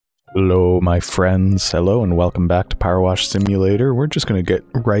Hello my friends, hello and welcome back to Powerwash Simulator. We're just gonna get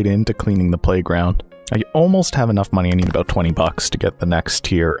right into cleaning the playground. I almost have enough money. I need about 20 bucks to get the next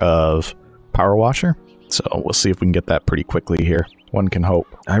tier of Power Washer, so we'll see if we can get that pretty quickly here. One can hope.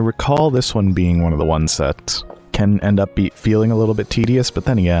 I recall this one being one of the ones that can end up feeling a little bit tedious, but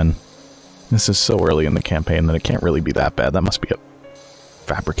then again, this is so early in the campaign that it can't really be that bad. That must be a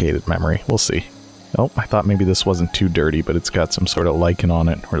fabricated memory. We'll see. Oh, I thought maybe this wasn't too dirty, but it's got some sort of lichen on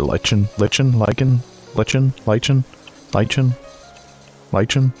it. Or lichen? Lichen? Lichen? Lichen? Lichen? Lichen?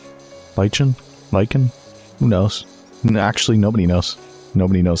 Lichen? Lichen? Lichen? Who knows? Actually, nobody knows.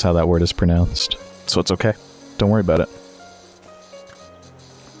 Nobody knows how that word is pronounced. So it's okay. Don't worry about it.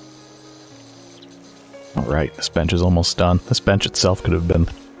 Alright, this bench is almost done. This bench itself could have been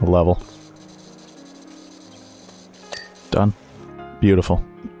a level. Done. Beautiful.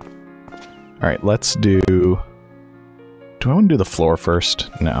 Alright, let's do... Do I want to do the floor first?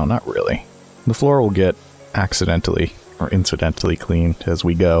 No, not really. The floor will get accidentally or incidentally cleaned as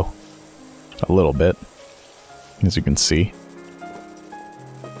we go. A little bit, as you can see.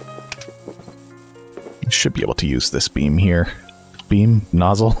 I should be able to use this beam here. Beam?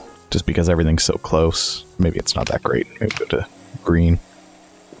 Nozzle? Just because everything's so close. Maybe it's not that great. Maybe go to green.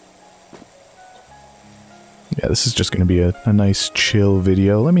 Yeah, this is just going to be a nice chill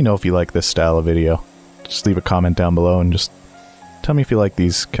video. Let me know if you like this style of video. Just leave a comment down below and just tell me if you like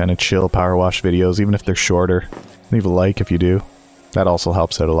these kind of chill power wash videos, even if they're shorter. Leave a like if you do. That also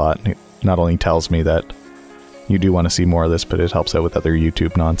helps out a lot. It not only tells me that you do want to see more of this, but it helps out with other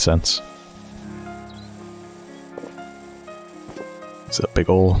YouTube nonsense. It's a big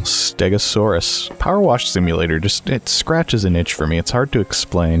ol' Stegosaurus. Powerwash Simulator, it scratches an itch for me. It's hard to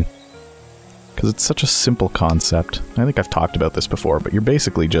explain. Because it's such a simple concept. I think I've talked about this before, but you're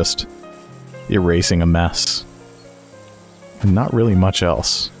basically just erasing a mess. And not really much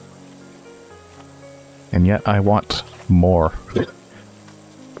else. And yet I want more.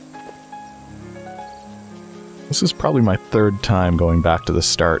 This is probably my third time going back to the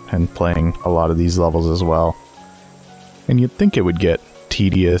start and playing a lot of these levels as well. And you'd think it would get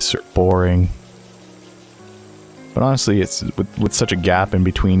tedious or boring. But honestly, it's with such a gap in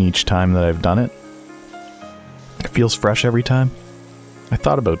between each time that I've done it, it feels fresh every time. I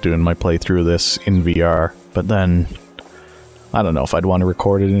thought about doing my playthrough of this in VR, but then I don't know if I'd want to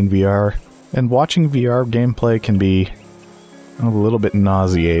record it in VR. And watching VR gameplay can be a little bit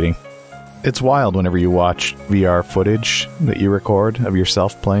nauseating. It's wild whenever you watch VR footage that you record of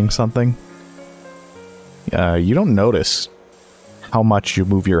yourself playing something. You don't notice how much you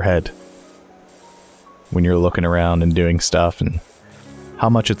move your head when you're looking around and doing stuff, and how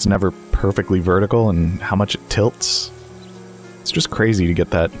much it's never perfectly vertical and how much it tilts. It's just crazy to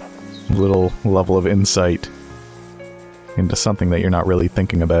get that little level of insight into something that you're not really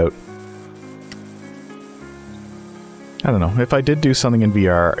thinking about. I don't know, if I did do something in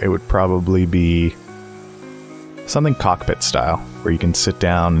VR, it would probably be something cockpit style, where you can sit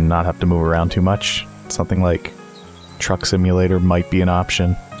down and not have to move around too much. Something like Truck Simulator might be an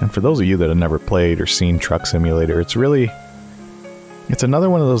option. And for those of you that have never played or seen Truck Simulator, it's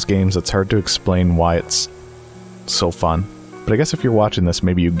another one of those games that's hard to explain why it's so fun. But I guess if you're watching this,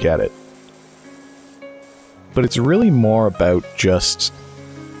 maybe you get it. But it's really more about just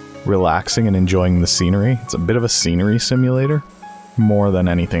relaxing and enjoying the scenery. It's a bit of a scenery simulator, more than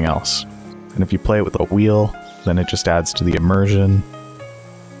anything else. And if you play it with a wheel, then it just adds to the immersion.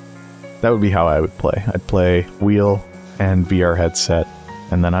 That would be how I would play. I'd play wheel and VR headset,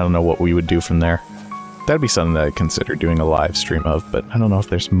 and then I don't know what we would do from there. That'd be something that I'd consider doing a live stream of, but I don't know if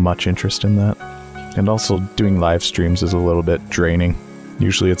there's much interest in that. And also, doing live streams is a little bit draining.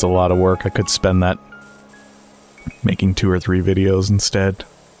 Usually it's a lot of work. I could spend that making 2 or 3 videos instead,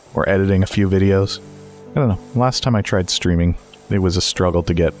 or editing a few videos. I don't know. Last time I tried streaming, it was a struggle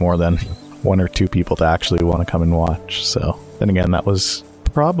to get more than 1 or 2 people to actually want to come and watch, so... Then again, that was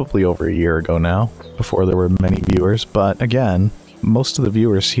probably over a year ago now, before there were many viewers, but again, most of the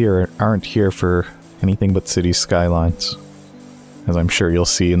viewers here aren't here for anything but city skylines, as I'm sure you'll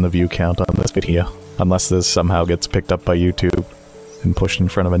see in the view count on this video, unless this somehow gets picked up by YouTube and pushed in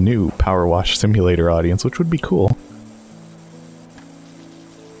front of a new Powerwash Simulator audience, which would be cool.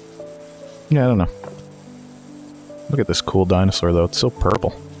 Yeah, I don't know. Look at this cool dinosaur though, it's so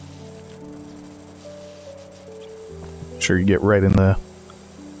purple. Sure you get right in the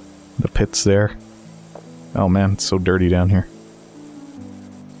pits there. Oh man, it's so dirty down here.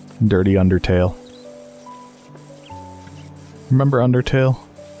 Dirty Undertale. Remember Undertale?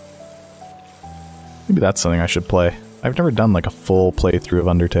 Maybe that's something I should play. I've never done like a full playthrough of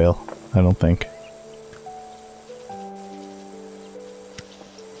Undertale, I don't think.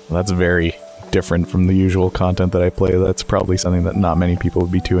 That's very different from the usual content that I play. That's probably something that not many people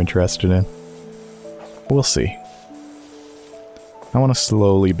would be too interested in. We'll see. I want to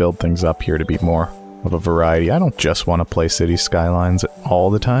slowly build things up here to be more of a variety. I don't just want to play City Skylines all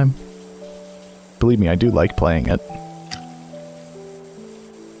the time. Believe me, I do like playing it.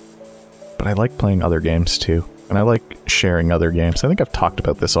 But I like playing other games too. And I like sharing other games. I think I've talked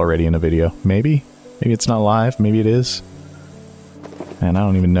about this already in a video. Maybe? Maybe it's not live. Maybe it is. And I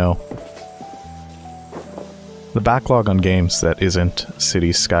don't even know. The backlog on games that isn't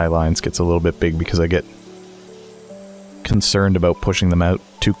City Skylines gets a little bit big because I get concerned about pushing them out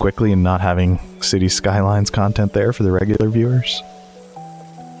too quickly and not having City Skylines content there for the regular viewers.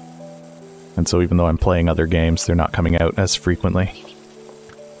 And so even though I'm playing other games, they're not coming out as frequently.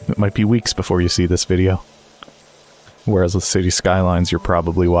 It might be weeks before you see this video. Whereas with City Skylines, you're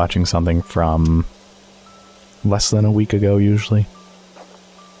probably watching something from less than a week ago, usually.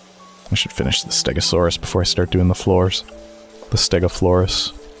 I should finish the Stegosaurus before I start doing the floors. The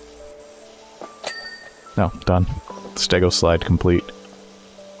Stegosaurus. No, done. Stego slide complete.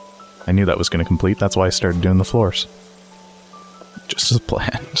 I knew that was going to complete, that's why I started doing the floors. Just as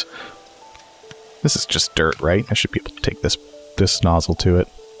planned. This is just dirt, right? I should be able to take this nozzle to it.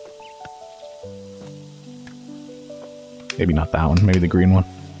 Maybe not that one, maybe the green one.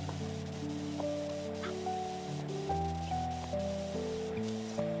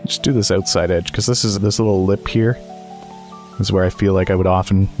 Just do this outside edge, because this little lip here is where I feel like I would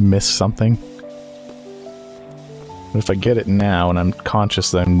often miss something. But if I get it now, and I'm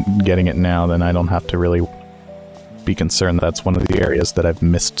conscious that I'm getting it now, then I don't have to really be concerned that that's one of the areas that I've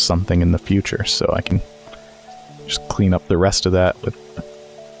missed something in the future, so I can just clean up the rest of that with a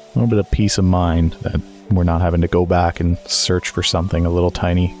little bit of peace of mind that we're not having to go back and search for something, a little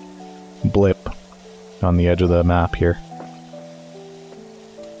tiny blip on the edge of the map here.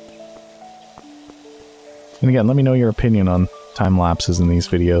 And again, let me know your opinion on time lapses in these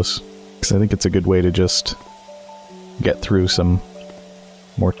videos, because I think it's a good way to just get through some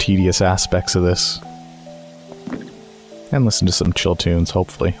more tedious aspects of this. And listen to some chill tunes,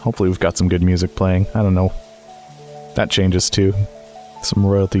 hopefully. Hopefully we've got some good music playing. I don't know. That changes too. Some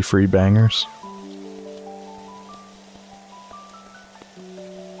royalty-free bangers.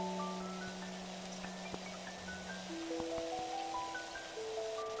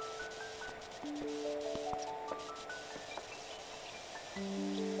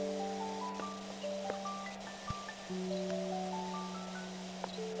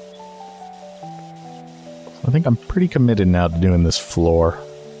 I think I'm pretty committed now to doing this floor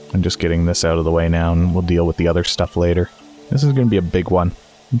and just getting this out of the way now, and we'll deal with the other stuff later. This is going to be a big one,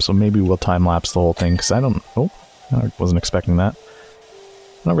 so maybe we'll time-lapse the whole thing, because I don't... Oh, I wasn't expecting that.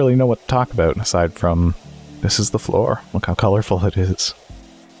 I don't really know what to talk about, aside from this is the floor. Look how colorful it is.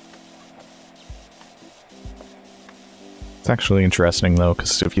 It's actually interesting, though,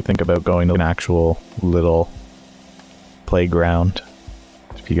 because if you think about going to an actual little playground,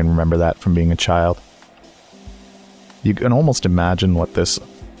 if you can remember that from being a child, you can almost imagine what this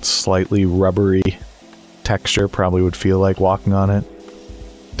slightly rubbery texture probably would feel like walking on it.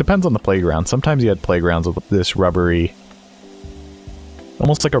 Depends on the playground. Sometimes you had playgrounds with this rubbery,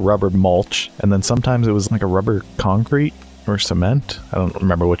 almost like a rubber mulch, and then sometimes it was like a rubber concrete or cement. I don't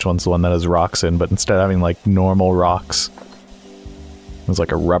remember which one's the one that has rocks in, but instead of having like normal rocks, it was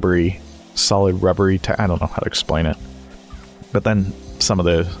like a rubbery, solid rubbery, I don't know how to explain it. But then some of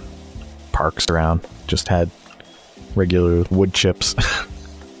the parks around just had regular wood chips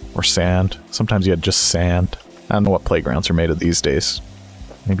or sand. Sometimes you had just sand. I don't know what playgrounds are made of these days.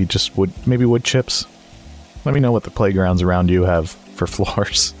 Maybe just wood, maybe wood chips. Let me know what the playgrounds around you have for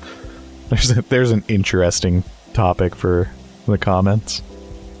floors. There's an interesting topic for the comments.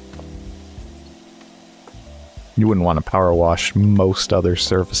 You wouldn't want to power wash most other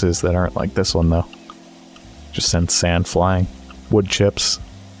surfaces that aren't like this one though. Just send sand flying. Wood chips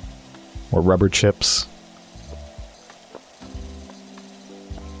or rubber chips.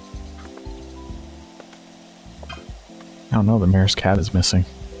 Oh no, the mayor's cat is missing.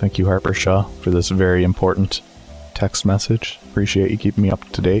 Thank you, Harper Shaw, for this very important text message. Appreciate you keeping me up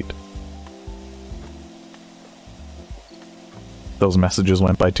to date. Those messages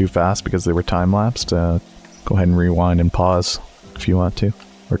went by too fast because they were time-lapsed. Go ahead and rewind and pause if you want to.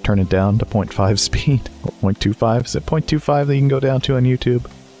 Or turn it down to 0.5 speed. 0.25? Is it 0.25 that you can go down to on YouTube?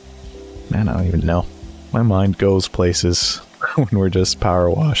 Man, I don't even know. My mind goes places when we're just power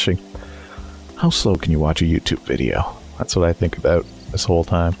washing. How slow can you watch a YouTube video? That's what I think about this whole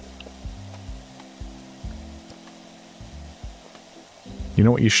time. You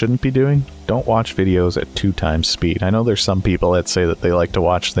know what you shouldn't be doing? Don't watch videos at 2 times speed. I know there's some people that say that they like to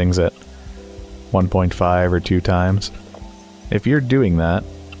watch things at 1.5 or 2 times. If you're doing that,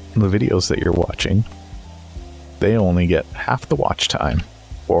 the videos that you're watching, they only get half the watch time,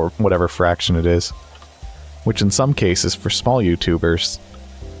 or whatever fraction it is. Which in some cases, for small YouTubers,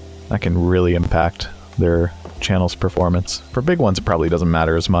 that can really impact their channel's performance. For big ones, it probably doesn't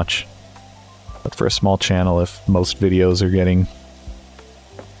matter as much. But for a small channel, if most videos are getting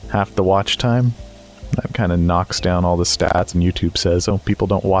half the watch time, that kind of knocks down all the stats, and YouTube says, oh, people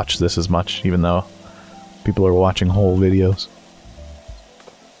don't watch this as much, even though people are watching whole videos.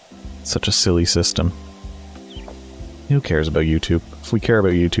 Such a silly system. Who cares about YouTube? If we care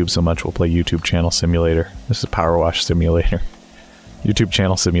about YouTube so much, we'll play YouTube Channel Simulator. This is Powerwash Simulator. YouTube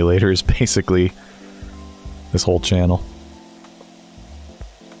Channel Simulator is basically this whole channel.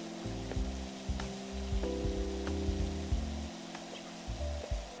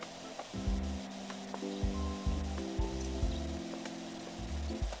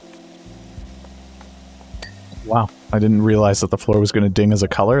 Wow, I didn't realize that the floor was going to ding as a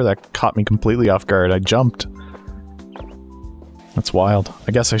color. That caught me completely off guard. I jumped. That's wild.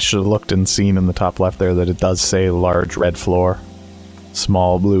 I guess I should have looked and seen in the top left there that it does say large red floor,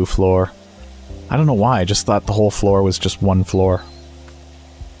 small blue floor. I don't know why, I just thought the whole floor was just one floor.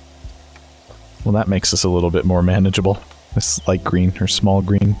 Well, that makes this a little bit more manageable. This light green or small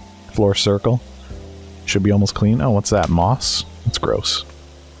green floor circle should be almost clean. Oh, what's that? Moss? That's gross.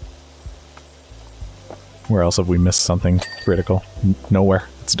 Where else have we missed something critical? Nowhere.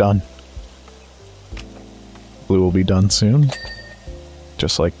 It's done. Blue will be done soon.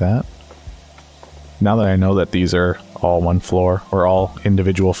 Just like that. Now that I know that these are all one floor, or all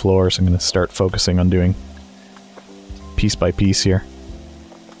individual floors, I'm going to start focusing on doing piece by piece here.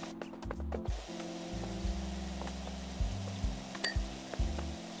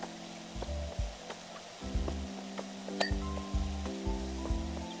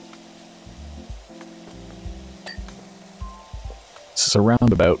 This is a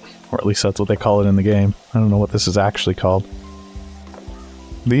roundabout, or at least that's what they call it in the game. I don't know what this is actually called.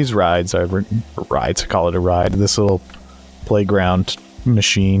 These rides, I call it a ride. This little playground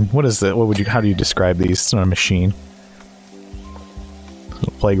machine. What is that? How do you describe these? It's not a machine.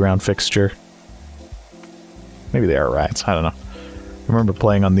 Little playground fixture. Maybe they are rides. I don't know. I remember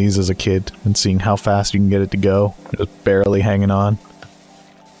playing on these as a kid and seeing how fast you can get it to go. It was barely hanging on.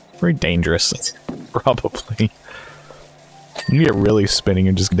 Very dangerous, probably. You get really spinning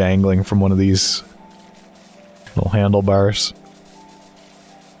and just dangling from one of these little handlebars.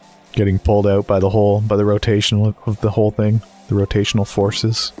 Getting pulled out by the rotation of the whole thing. The rotational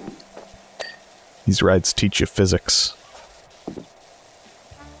forces. These rides teach you physics.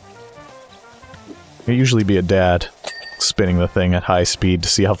 It'd usually be a dad spinning the thing at high speed to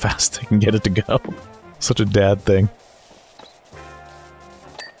see how fast they can get it to go. Such a dad thing.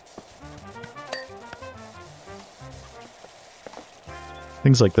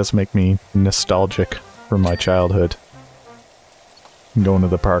 Things like this make me nostalgic from my childhood. Going to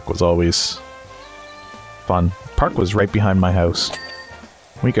the park was always fun. The park was right behind my house.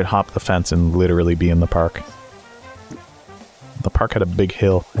 We could hop the fence and literally be in the park. The park had a big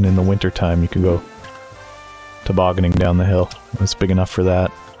hill, and in the wintertime you could go tobogganing down the hill. It was big enough for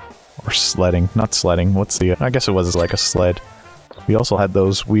that. Or sledding. Not sledding. I guess it was like a sled. We also had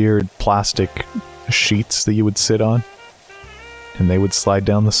those weird plastic sheets that you would sit on. And they would slide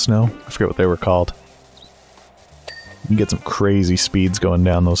down the snow. I forget what they were called. You can get some crazy speeds going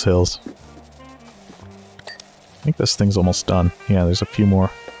down those hills. I think this thing's almost done. Yeah, there's a few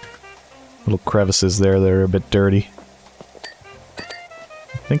more little crevices there that are a bit dirty.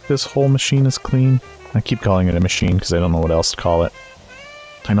 I think this whole machine is clean. I keep calling it a machine because I don't know what else to call it.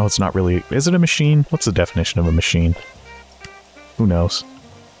 I know it's not really... Is it a machine? What's the definition of a machine? Who knows?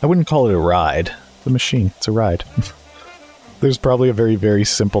 I wouldn't call it a ride. It's a machine. It's a ride. There's probably a very, very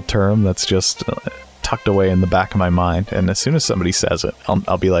simple term that's just tucked away in the back of my mind, and as soon as somebody says it,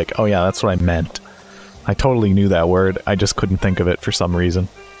 I'll be like, oh yeah, that's what I meant. I totally knew that word, I just couldn't think of it for some reason.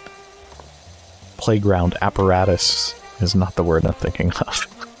 Playground apparatus is not the word I'm thinking of.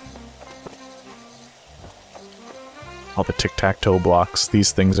 All the tic-tac-toe blocks,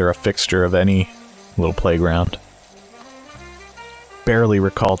 these things are a fixture of any little playground. Barely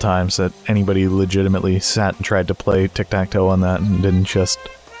recall times that anybody legitimately sat and tried to play tic-tac-toe on that and didn't just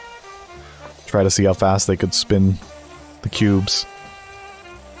try to see how fast they could spin the cubes.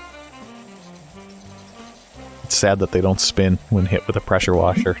 It's sad that they don't spin when hit with a pressure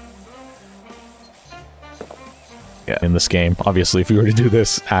washer. Yeah, in this game. Obviously, if we were to do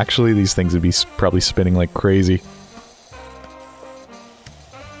this, actually, these things would be probably spinning like crazy.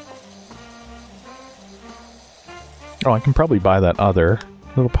 Oh, I can probably buy that other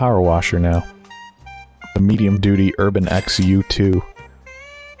little power washer now. The medium-duty Urban XU2.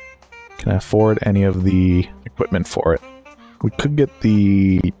 Can I afford any of the equipment for it? We could get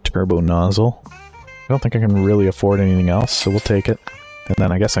the turbo nozzle. I don't think I can really afford anything else, so we'll take it. And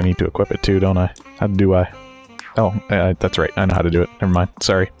then I guess I need to equip it too, don't I? How do I? Oh, that's right. I know how to do it. Never mind.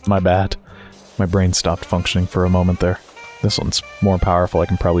 Sorry. My bad. My brain stopped functioning for a moment there. This one's more powerful. I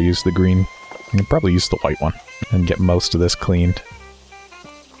can probably use the green. I can probably use the white one and get most of this cleaned.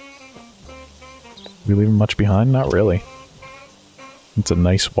 We leaving much behind? Not really. It's a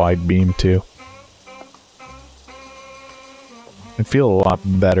nice wide beam too. I feel a lot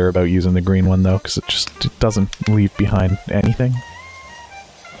better about using the green one though, because it doesn't leave behind anything.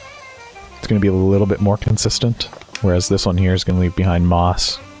 It's going to be a little bit more consistent, whereas this one here is going to leave behind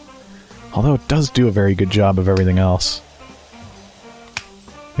moss. Although it does do a very good job of everything else.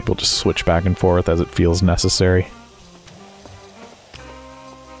 Maybe we'll just switch back and forth as it feels necessary.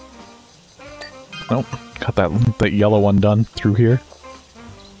 Nope, got that yellow one done through here.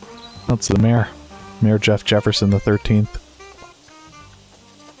 That's the mayor. Mayor Jeff Jefferson the 13th.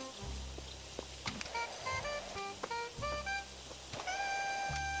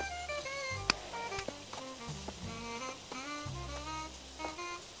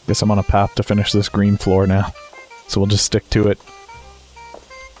 Guess I'm on a path to finish this green floor now. So we'll just stick to it.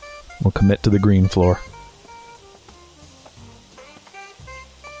 We'll commit to the green floor.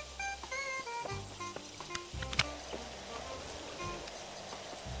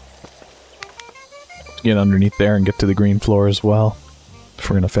 Get underneath there and get to the green floor as well, if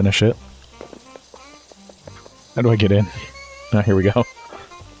we're gonna finish it. How do I get in? Ah, here we go.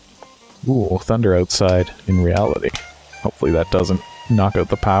 Ooh, thunder outside in reality. Hopefully that doesn't knock out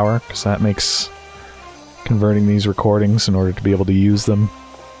the power, because that makes converting these recordings in order to be able to use them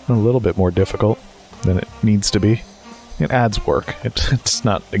a little bit more difficult than it needs to be. It adds work. It's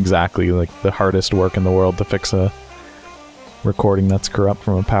not exactly like the hardest work in the world to fix a recording that's corrupt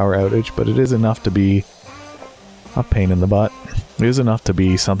from a power outage, but it is enough to be a pain in the butt. It is enough to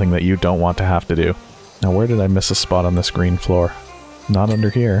be something that you don't want to have to do. Now, where did I miss a spot on this green floor? Not under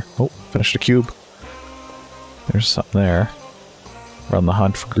here. Oh, finished a cube. There's something there. We're on the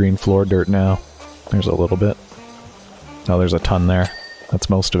hunt for green floor dirt now. There's a little bit. Oh, there's a ton there. That's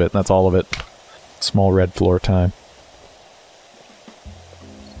most of it. That's all of it. Small red floor time.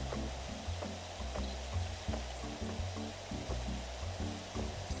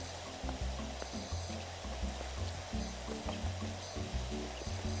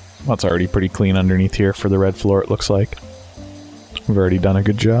 Well, it's already pretty clean underneath here for the red floor, it looks like. We've already done a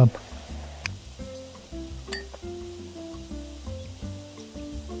good job.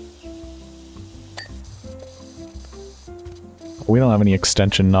 We don't have any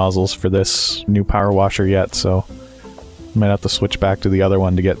extension nozzles for this new power washer yet, so might have to switch back to the other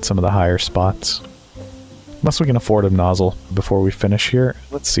one to get some of the higher spots. Unless we can afford a nozzle before we finish here.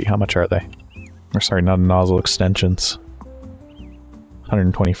 Let's see, how much are they? Or sorry, not a nozzle, extensions.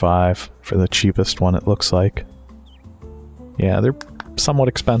 125 for the cheapest one, it looks like. Yeah, they're somewhat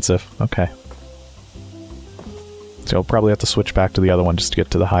expensive. Okay. So I'll probably have to switch back to the other one just to get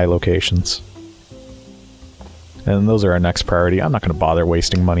to the high locations. And those are our next priority. I'm not going to bother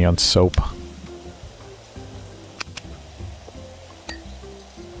wasting money on soap.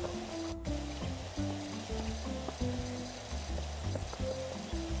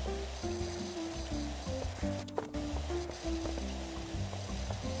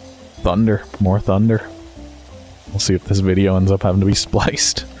 Thunder. More thunder. We'll see if this video ends up having to be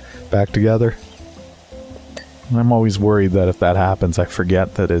spliced back together. I'm always worried that if that happens, I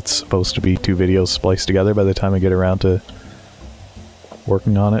forget that it's supposed to be two videos spliced together by the time I get around to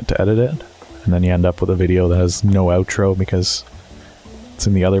working on it to edit it. And then you end up with a video that has no outro because it's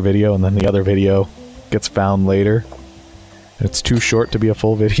in the other video, and then the other video gets found later. It's too short to be a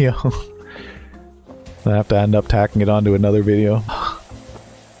full video. I have to end up tacking it onto another video.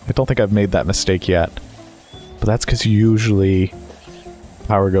 I don't think I've made that mistake yet. But that's because usually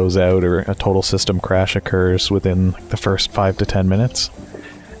power goes out or a total system crash occurs within the first 5 to 10 minutes.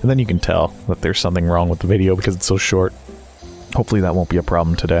 And then you can tell that there's something wrong with the video because it's so short. Hopefully that won't be a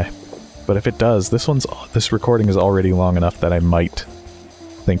problem today. But if it does, this recording is already long enough that I might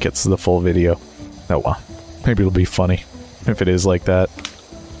think it's the full video. Oh well. Maybe it'll be funny if it is like that.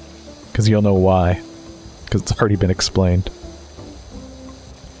 Because you'll know why. Because it's already been explained.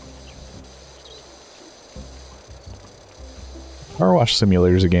 Powerwash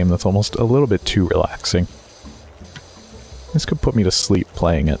Simulator is a game that's almost a little bit too relaxing. This could put me to sleep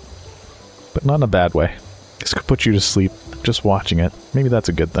playing it. But not in a bad way. This could put you to sleep just watching it. Maybe that's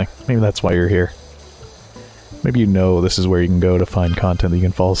a good thing. Maybe that's why you're here. Maybe you know this is where you can go to find content that you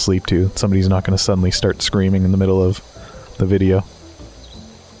can fall asleep to. Somebody's not going to suddenly start screaming in the middle of the video.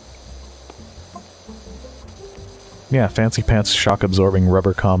 Yeah, Fancy Pants shock-absorbing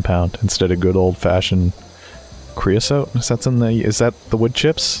rubber compound instead of good old-fashioned creosote. Is that the wood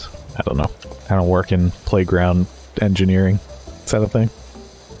chips? I don't know. I don't work in playground engineering. Is that a thing?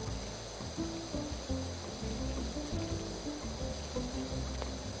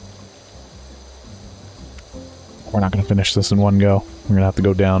 We're not going to finish this in one go. We're going to have to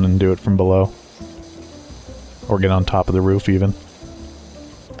go down and do it from below. Or get on top of the roof, even.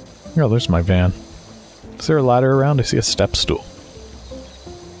 Oh, there's my van. Is there a ladder around? I see a step stool.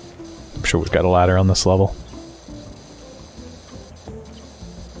 I'm sure we've got a ladder on this level.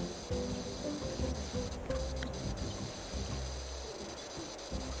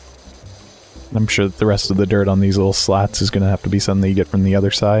 I'm sure that the rest of the dirt on these little slats is going to have to be something that you get from the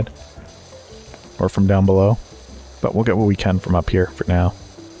other side. Or from down below. But we'll get what we can from up here for now.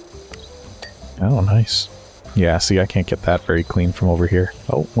 Oh, nice. Yeah, see, I can't get that very clean from over here.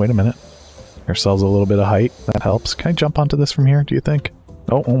 Oh, wait a minute. Ourselves a little bit of height. That helps. Can I jump onto this from here, do you think?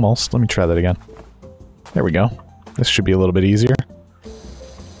 Oh, almost. Let me try that again. There we go. This should be a little bit easier.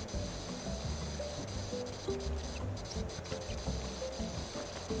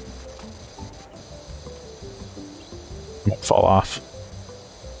 Won't fall off.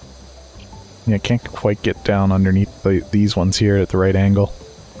 Yeah, I can't quite get down underneath these ones here at the right angle.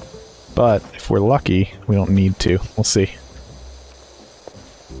 But if we're lucky, we don't need to. We'll see.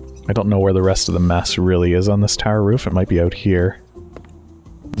 I don't know where the rest of the mess really is on this tower roof. It might be out here.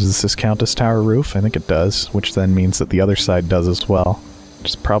 Does this count as tower roof? I think it does, which then means that the other side does as well.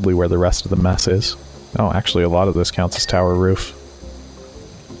 Which is probably where the rest of the mess is. Oh, actually a lot of this counts as tower roof.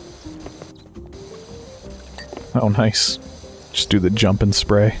 Oh, nice. Just do the jump and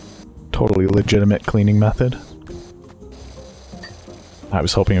spray. Totally legitimate cleaning method. I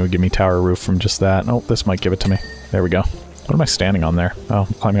was hoping it would give me tower roof from just that. Oh, this might give it to me. There we go. What am I standing on there? Oh,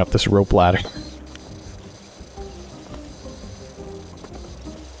 I'm climbing up this rope ladder.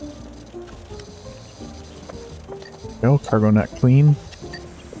 Go, cargo net clean.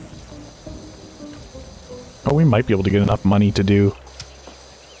 Oh, we might be able to get enough money to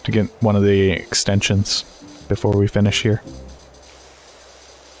get one of the extensions before we finish here.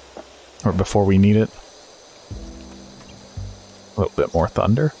 Or before we need it. A little bit more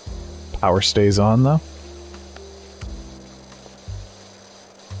thunder. Power stays on, though.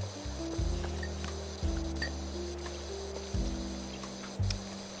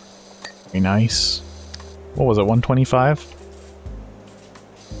 Very nice. What was it, 125?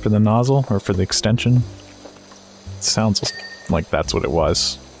 For the nozzle, or for the extension? It sounds like that's what it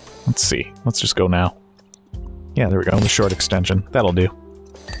was. Let's see. Let's just go now. Yeah, there we go, the short extension. That'll do.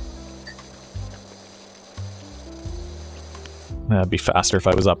 That'd be faster if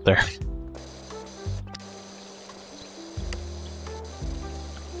I was up there.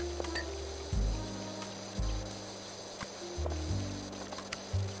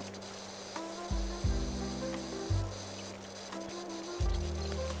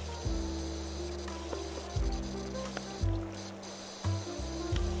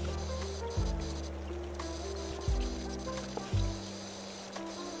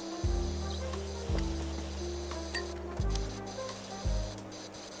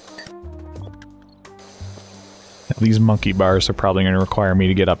 These monkey bars are probably going to require me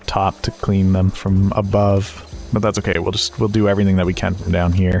to get up top to clean them from above, but that's okay. We'll do everything that we can from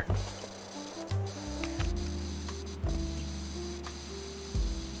down here.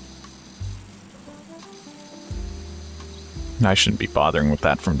 I shouldn't be bothering with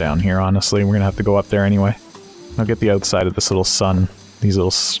that from down here, honestly. We're going to have to go up there anyway. I'll get the outside of this little sun, these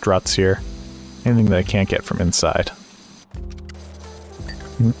little struts here. Anything that I can't get from inside.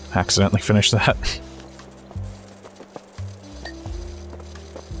 Accidentally finished that.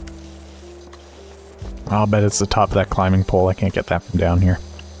 I'll bet it's the top of that climbing pole. I can't get that from down here.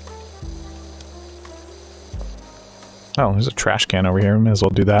 Oh, there's a trash can over here. May as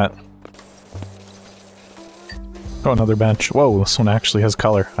well do that. Oh, another bench. Whoa, this one actually has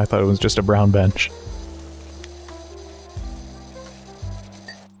color. I thought it was just a brown bench.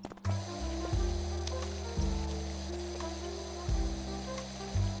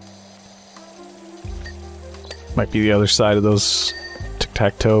 Might be the other side of those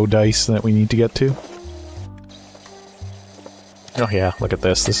tic-tac-toe dice that we need to get to. Oh yeah, look at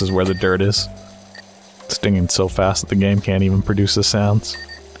this. This is where the dirt is. It's stinging so fast that the game can't even produce the sounds.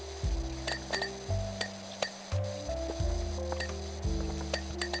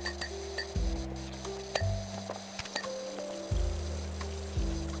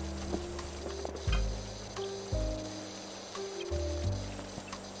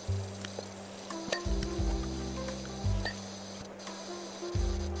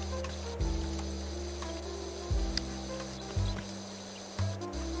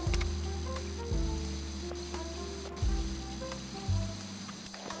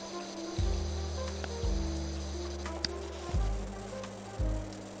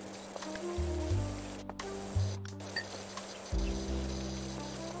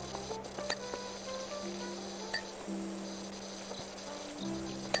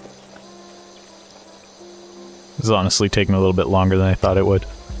 This is honestly taking a little bit longer than I thought it would.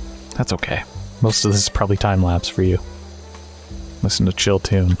 That's okay. Most of this is probably time-lapse for you. Listen to chill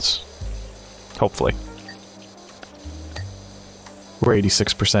tunes. Hopefully. We're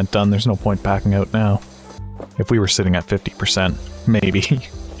 86% done, there's no point backing out now. If we were sitting at 50%, maybe.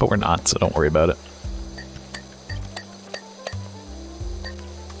 But we're not, so don't worry about it.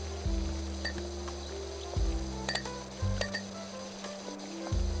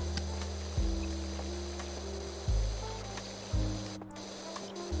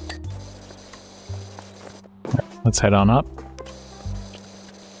 Let's head on up.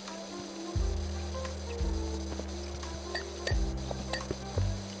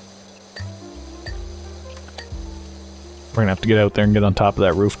 We're gonna have to get out there and get on top of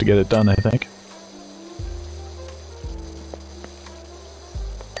that roof to get it done, I think.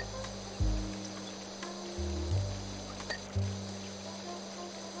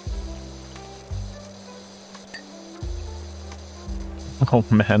 Oh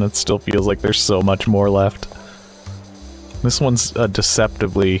man, it still feels like there's so much more left. This one's a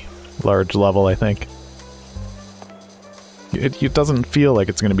deceptively large level, I think. It doesn't feel like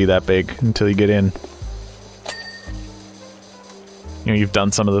it's going to be that big until you get in. You know, you've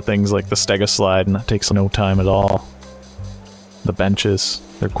done some of the things like the Stegoslide, and that takes no time at all. The benches,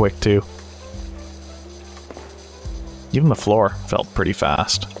 they're quick too. Even the floor felt pretty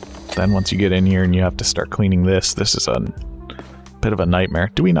fast. Then once you get in here and you have to start cleaning this is a bit of a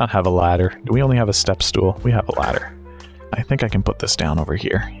nightmare. Do we not have a ladder? Do we only have a step stool? We have a ladder. I think I can put this down over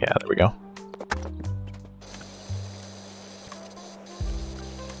here. Yeah, there we go.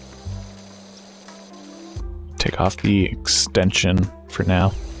 Take off the extension for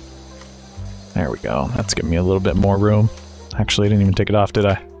now. There we go. That's giving me a little bit more room. Actually, I didn't even take it off, did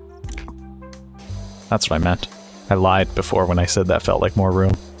I? That's what I meant. I lied before when I said that felt like more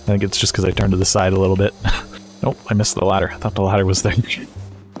room. I think it's just because I turned to the side a little bit. Nope, I missed the ladder. I thought the ladder was there.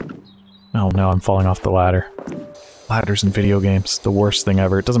 Oh no, I'm falling off the ladder. Ladders in video games, the worst thing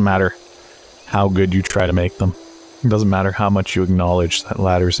ever. It doesn't matter how good you try to make them. It doesn't matter how much you acknowledge that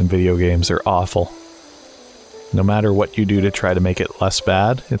ladders in video games are awful. No matter what you do to try to make it less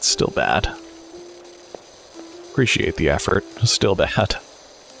bad, it's still bad. Appreciate the effort, it's still bad.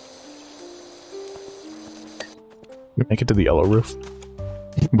 We make it to the yellow roof?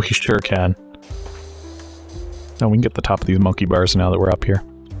 We sure can. Oh, we can get the top of these monkey bars now that we're up here.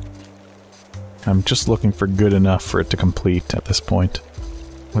 I'm just looking for good enough for it to complete at this point,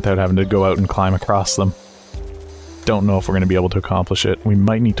 without having to go out and climb across them. Don't know if we're going to be able to accomplish it. We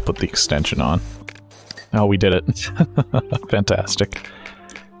might need to put the extension on. Oh, we did it. Fantastic.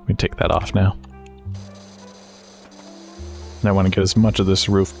 We take that off now. And I want to get as much of this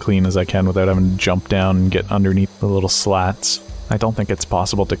roof clean as I can without having to jump down and get underneath the little slats. I don't think it's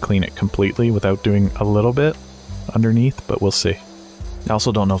possible to clean it completely without doing a little bit underneath, but we'll see. I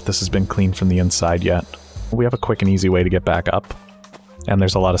also don't know if this has been cleaned from the inside yet. We have a quick and easy way to get back up. And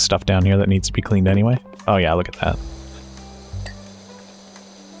there's a lot of stuff down here that needs to be cleaned anyway. Oh yeah, look at that.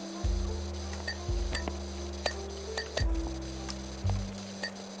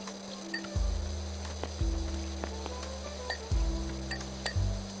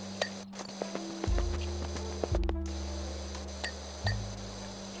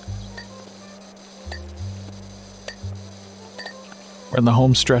 We're in the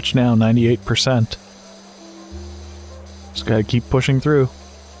home stretch now, 98%. Just gotta keep pushing through.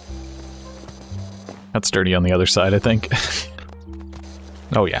 That's dirty on the other side, I think.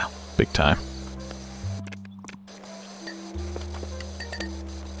 Oh yeah, big time.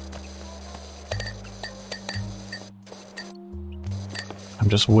 I'm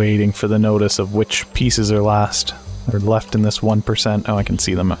just waiting for the notice of which pieces are left in this 1%. Oh, I can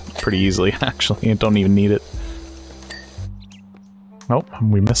see them pretty easily, actually. I don't even need it. Oh,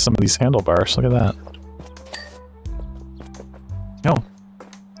 we missed some of these handlebars. Look at that. Oh,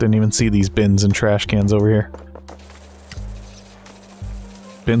 didn't even see these bins and trash cans over here.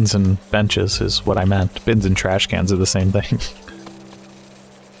 Bins and benches is what I meant. Bins and trash cans are the same thing.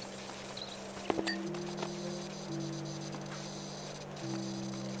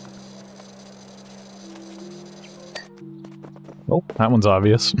 Oh, that one's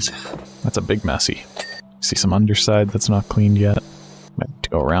obvious. That's a big messy. See some underside that's not cleaned yet. Might have to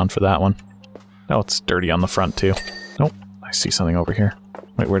go around for that one. Oh, it's dirty on the front too. Nope, I see something over here.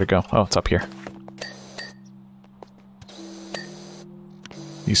 Wait, where'd it go? Oh, it's up here.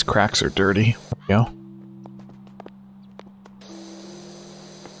 These cracks are dirty. There we go.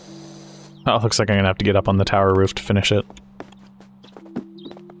 Oh, it looks like I'm gonna have to get up on the tower roof to finish it.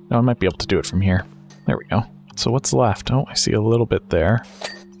 No, I might be able to do it from here. There we go. So what's left? Oh, I see a little bit there.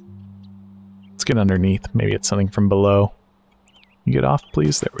 Let's get underneath. Maybe it's something from below. You get off,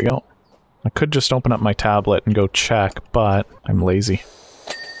 please? There we go. I could just open up my tablet and go check, but I'm lazy.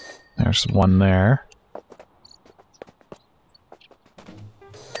 There's one there.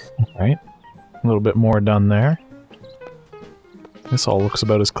 Alright. A little bit more done there. This all looks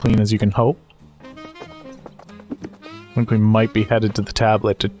about as clean as you can hope. I think we might be headed to the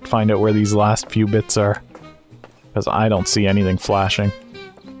tablet to find out where these last few bits are. Because I don't see anything flashing.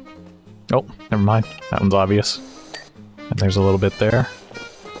 Oh, never mind. That one's obvious. And there's a little bit there.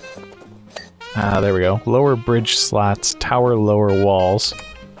 Ah, there we go. Lower bridge slats, tower lower walls.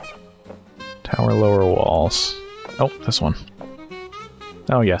 Tower lower walls. Oh, this one.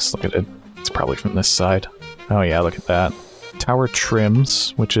 Oh yes, look at it. It's probably from this side. Oh yeah, look at that. Tower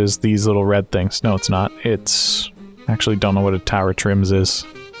trims, which is these little red things. No, it's not. It's... Actually don't know what a tower trims is.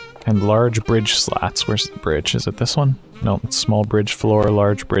 And large bridge slats. Where's the bridge? Is it this one? No, it's small bridge floor,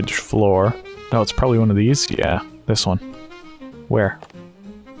 large bridge floor. Oh, it's probably one of these? Yeah, this one. Where?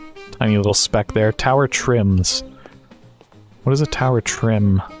 Tiny little speck there. Tower trims. What is a tower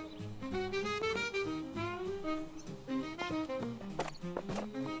trim?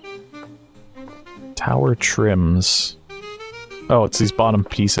 Tower trims. Oh, it's these bottom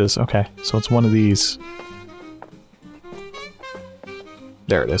pieces. Okay, so it's one of these.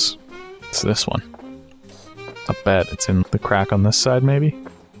 There it is. It's this one. I bet it's in the crack on this side, maybe?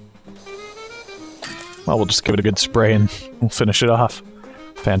 Well, we'll just give it a good spray and we'll finish it off.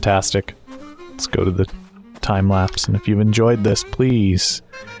 Fantastic. Let's go to the time lapse, and if you've enjoyed this, please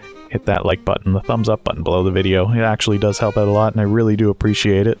hit that like button, the thumbs up button below the video. It actually does help out a lot, and I really do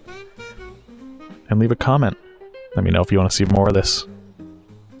appreciate it. And leave a comment. Let me know if you want to see more of this.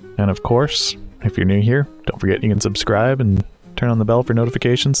 And of course, if you're new here, don't forget you can subscribe and turn on the bell for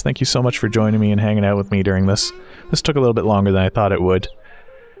notifications. Thank you so much for joining me and hanging out with me during this. This took a little bit longer than I thought it would.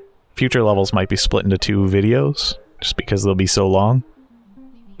 Future levels might be split into 2 videos, just because they'll be so long.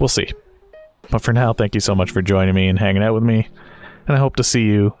 We'll see. But for now, thank you so much for joining me and hanging out with me, and I hope to see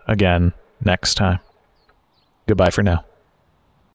you again next time. Goodbye for now.